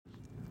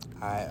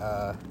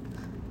Alright,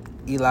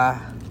 Eli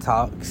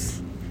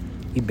Talks.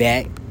 He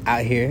back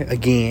out here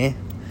again,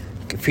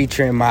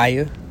 featuring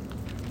Maya.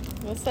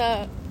 What's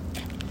up?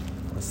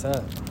 What's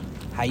up?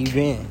 How you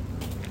been?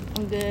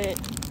 I'm good.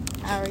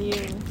 How are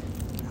you?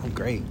 I'm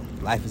great.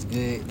 Life is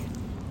good.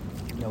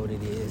 You know what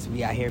it is.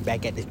 We out here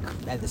back at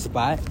the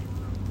spot.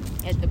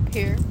 At the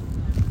pier.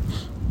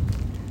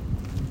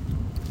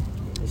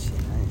 This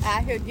shit nice.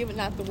 Out here giving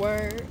out the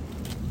word.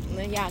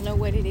 Letting y'all know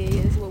what it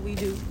is, what we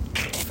do.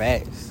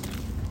 Facts.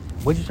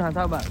 What you trying to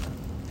talk about?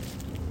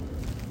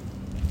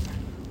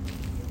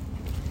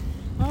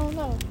 I don't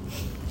know.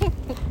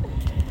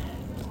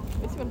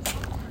 What you gonna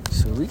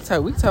So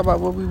we talk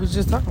about what we was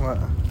just talking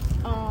about.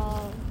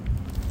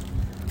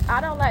 I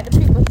don't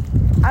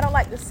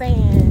like the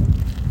saying,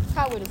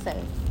 how would it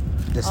say?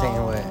 The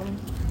same way.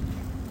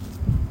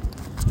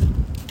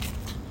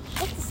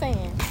 What's the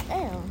saying?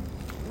 Damn.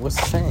 What's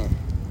the saying?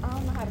 I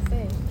don't know how to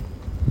say it.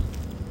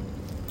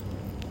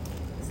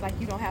 It's like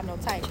you don't have no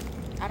type.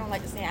 I don't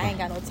like the saying I ain't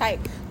got no type.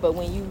 But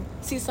when you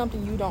see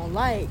something you don't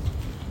like,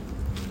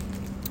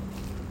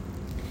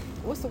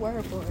 what's the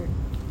word for it?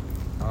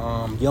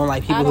 You don't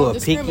like people who are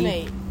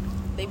picky?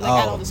 They be like,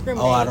 I don't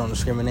discriminate. Oh, I don't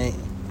discriminate.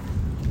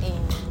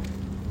 And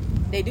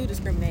they do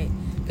discriminate.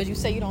 Because you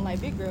say you don't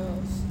like big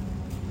girls,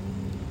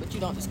 but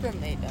you don't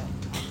discriminate, though.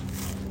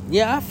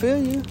 Yeah, I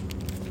feel you.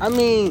 I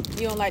mean...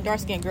 You don't like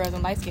dark-skinned girls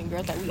and light-skinned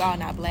girls. Like, we all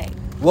not black.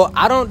 Well,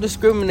 I don't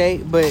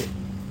discriminate, but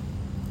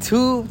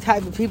two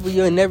type of people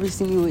you'll never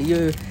see me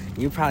with.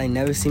 You'll probably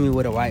never see me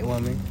with a white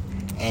woman,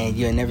 and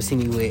you'll never see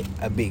me with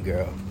a big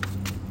girl.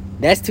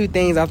 That's two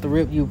things off the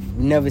rip you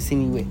never see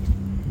me with.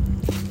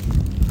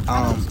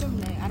 I don't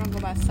discriminate. I don't go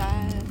by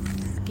size,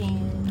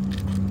 skin.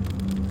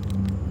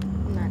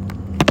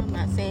 I'm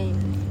not saying,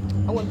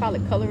 I wouldn't call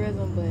it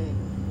colorism,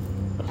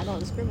 but I don't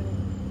discriminate.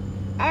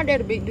 I'll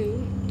date a big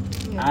dude.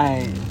 You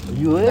know,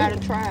 You would? You gotta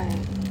try.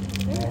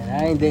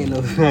 Man, I ain't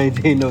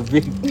dating no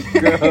big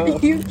girl.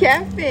 You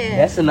capping.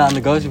 That's a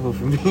non-negotiable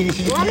for me.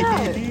 Why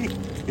not?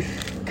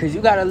 Cause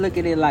you gotta look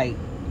at it like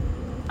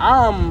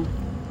I'm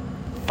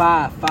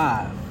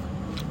 5'5",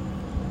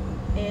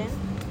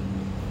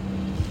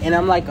 and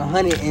I'm like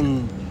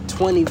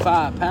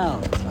 125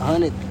 pounds,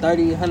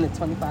 130,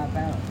 125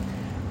 pounds.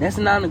 That's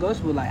a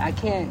non-negotiable. Like I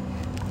can't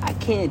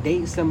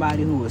date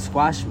somebody who will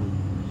squash me,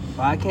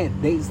 or I can't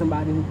date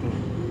somebody who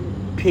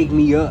can pick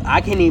me up.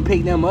 I can't even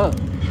pick them up.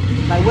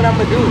 Like what I'm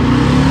gonna do?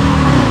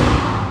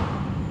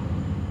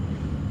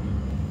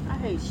 I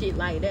hate shit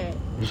like that.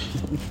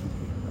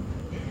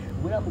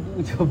 What I'm gonna do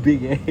with your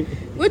big ass?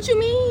 What you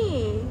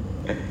mean?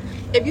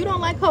 If you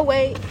don't like her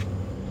weight,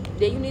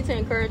 then you need to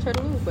encourage her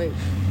to lose weight.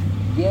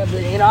 Yeah,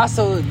 but and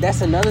also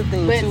that's another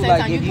thing But too. at the same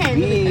Like time, if you can't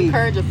big, really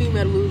encourage a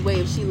female to lose weight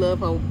if she love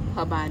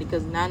her body.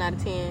 Because 9 out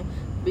of 10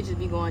 bitches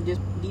be going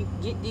just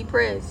get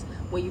depressed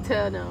when you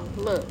tell them,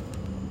 look,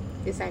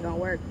 this ain't gonna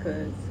work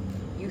because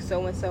you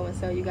so and so and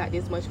so, you got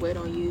this much weight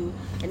on you,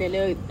 and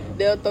then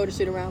they'll throw the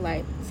shit around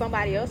like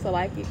somebody else will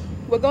like it.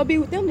 Well, go be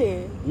with them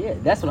then. Yeah,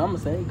 that's what I'm gonna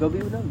say. Go be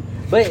with them.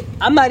 But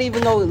I'm not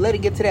even gonna let it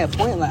get to that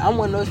point. Like I'm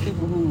one of those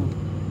people who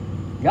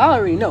y'all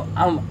already know.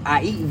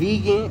 I eat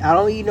vegan. I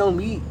don't eat no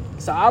meat.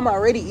 So I'm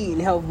already eating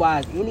health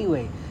wise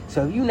anyway.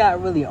 So if you not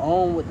really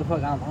on what the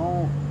fuck I'm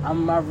on,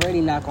 I'm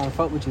already not gonna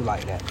fuck with you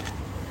like that.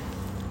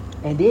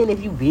 And then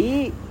if you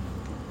big,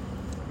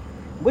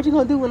 what you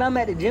gonna do when I'm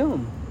at the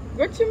gym?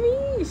 What you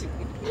mean?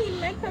 You need to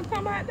make her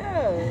come out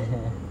there.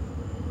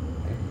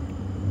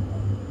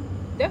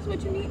 That's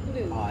what you need to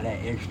do. Oh,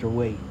 that extra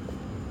weight.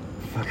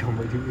 Fuck, I'm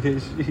gonna do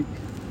this shit.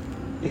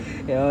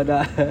 Hell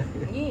nah.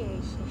 You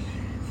ain't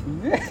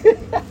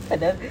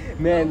shit.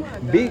 Man, Oh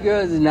big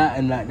girls is not.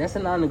 That's a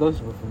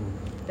non-negotiable for me.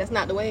 That's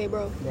not the way,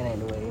 bro. That ain't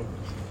the way.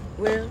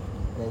 Well,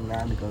 That's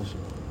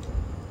non-negotiable.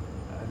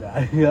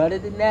 Other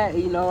than that,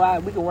 you know,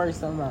 we can work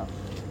something out.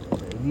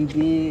 But if you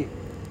big,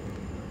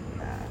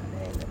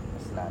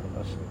 that's not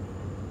negotiable.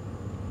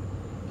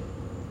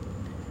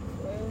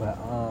 But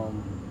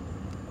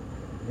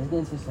let's get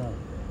into some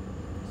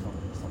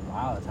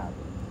wild topics.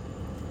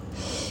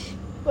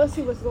 let's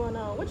see what's going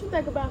on. What you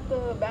think about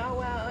the Bow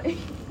Wow and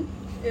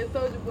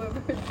Soulja Boy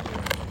versus?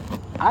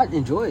 I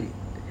enjoyed it.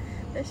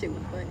 That shit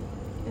was funny.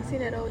 You see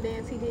that old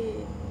dance he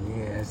did?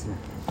 Yeah, that's it.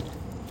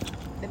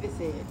 Let me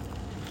see it.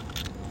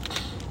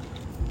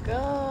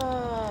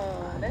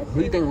 God, that Who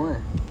you shit think was-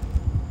 won?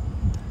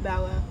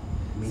 Bow Wow.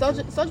 Me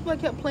Soulja Boy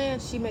kept playing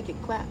She Make It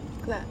Clap,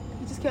 Clap.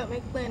 He just kept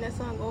playing that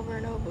song over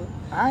and over.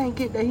 I ain't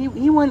get that. He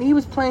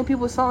was playing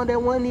people's song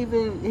that wasn't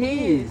even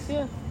his.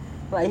 Yeah.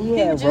 Like he He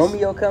had was just-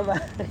 Romeo come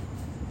out.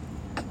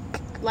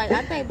 Like,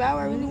 I think Bow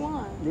Wow really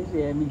won. This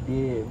shit had me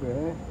dead,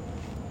 bro.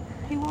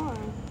 He won.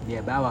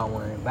 Yeah, Bow Wow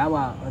won. Bow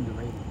Wow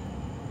underrated.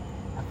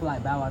 I feel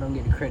like Bow Wow don't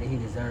get the credit he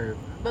deserved.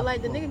 But,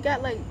 like, the nigga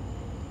got, like,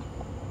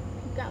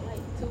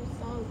 2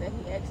 songs that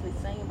he actually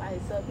sang by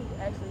himself. He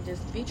actually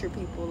just feature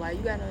people. Like,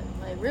 you gotta,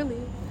 like, really?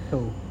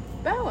 Who?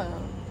 Bow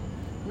Wow.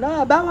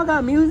 Nah, Bow Wow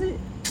got music.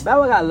 Bow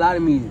Wow got a lot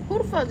of music. Who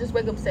the fuck just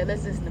wake up and say,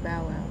 let's listen to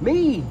Bow Wow?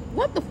 Me.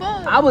 What the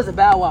fuck? I was a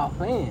Bow Wow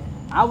fan.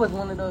 I was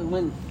one of those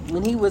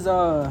when he was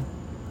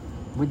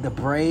With the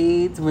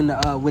braids, when the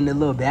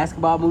little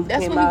basketball movie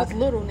That's came when out. he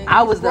was little, nigga.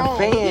 I He was the grown.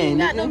 fan. He ain't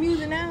got nigga. no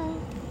music now.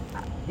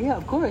 Yeah,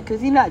 of course,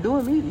 cause he's not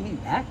doing music.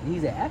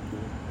 He's an actor.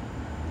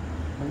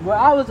 Well,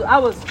 I was.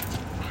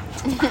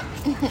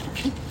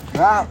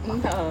 Wow.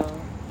 No.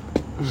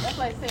 That's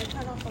like saying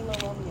turn on some Lil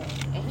Romeo,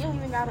 and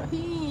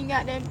he ain't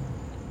got that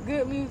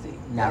good music.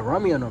 Now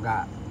Romeo don't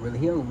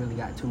really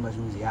got too much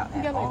music out He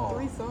at got like all.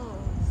 3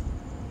 songs.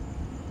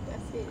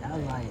 That's it. I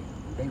was like,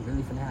 they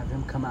really finna have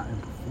him come out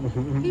and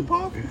perform. He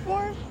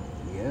performed?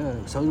 Yeah,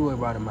 Soulja Boy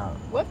brought him out,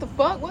 What the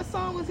fuck? What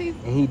song was he?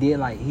 and he did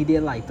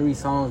like 3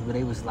 songs, but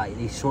they was like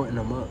they shortened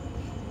them up.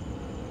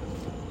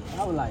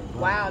 I was like,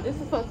 bro. Wow, this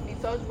is supposed to be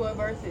Soulja Boy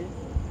versus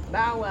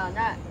Bow Wow,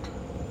 not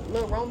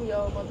Lil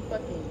Romeo,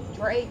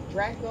 motherfucking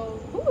Draco.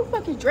 Who the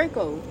fuck is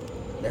Draco?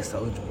 That's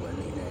Soulja Boy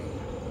nickname,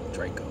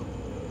 Draco.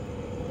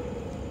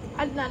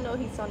 I did not know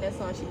he sung that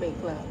song She Made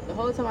Clap. The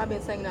whole time I've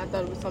been singing, I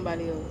thought it was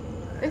somebody else.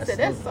 They That's said,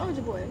 that's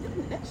Soulja Boy.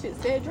 That shit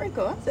said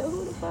Draco. I said,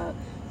 who the fuck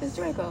is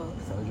Draco?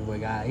 Soulja Boy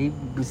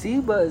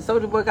but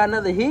Soulja Boy got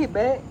another hit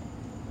back.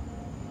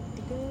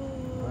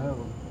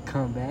 Bro,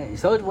 come back.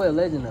 Soulja Boy a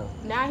legend though.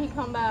 Now he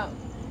come out.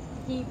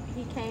 He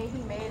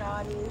made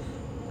all this.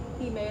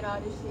 He made all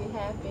this shit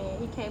happen.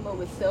 He came up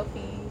with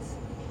selfies.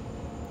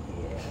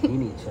 Yeah, he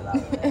need to chill out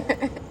with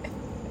that.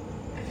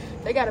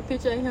 They got a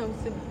picture of him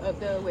sitting up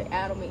there with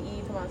Adam and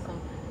Eve talking about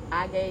something.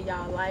 I gave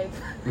y'all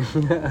life.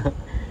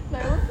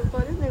 Like, what the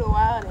fuck? This nigga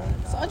wildin'.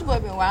 Soulja Boy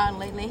been wildin'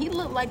 lately. He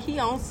look like he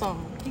on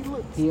something. He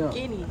look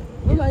skinny.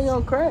 Look like he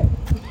on crack.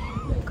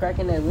 Like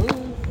cracking that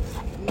lean.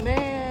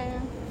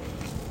 Man.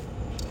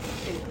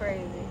 It's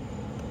crazy.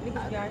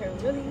 Niggas be out here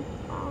really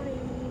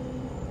partying.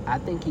 I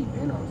think he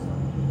been on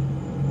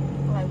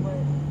something. Like what?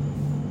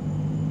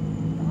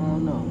 I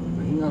don't know,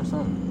 but he on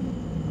something.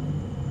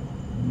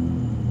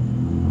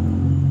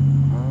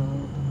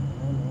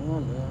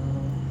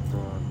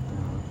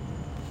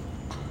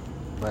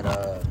 But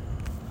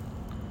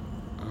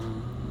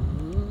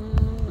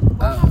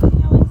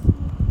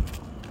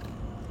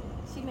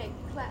she make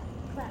clap,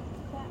 clap,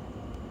 clap.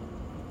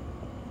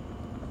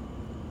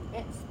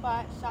 At the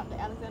spot, shop the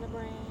Alexander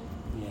brand.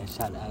 yeah,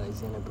 shout out to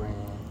Alexander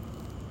Brand.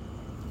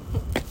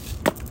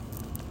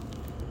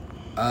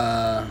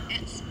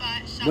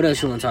 What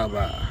else you want to talk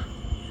about?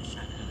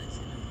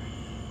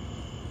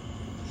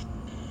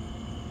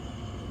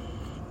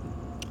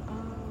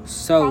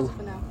 So, Pause it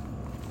for now.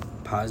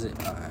 pause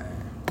it. All right.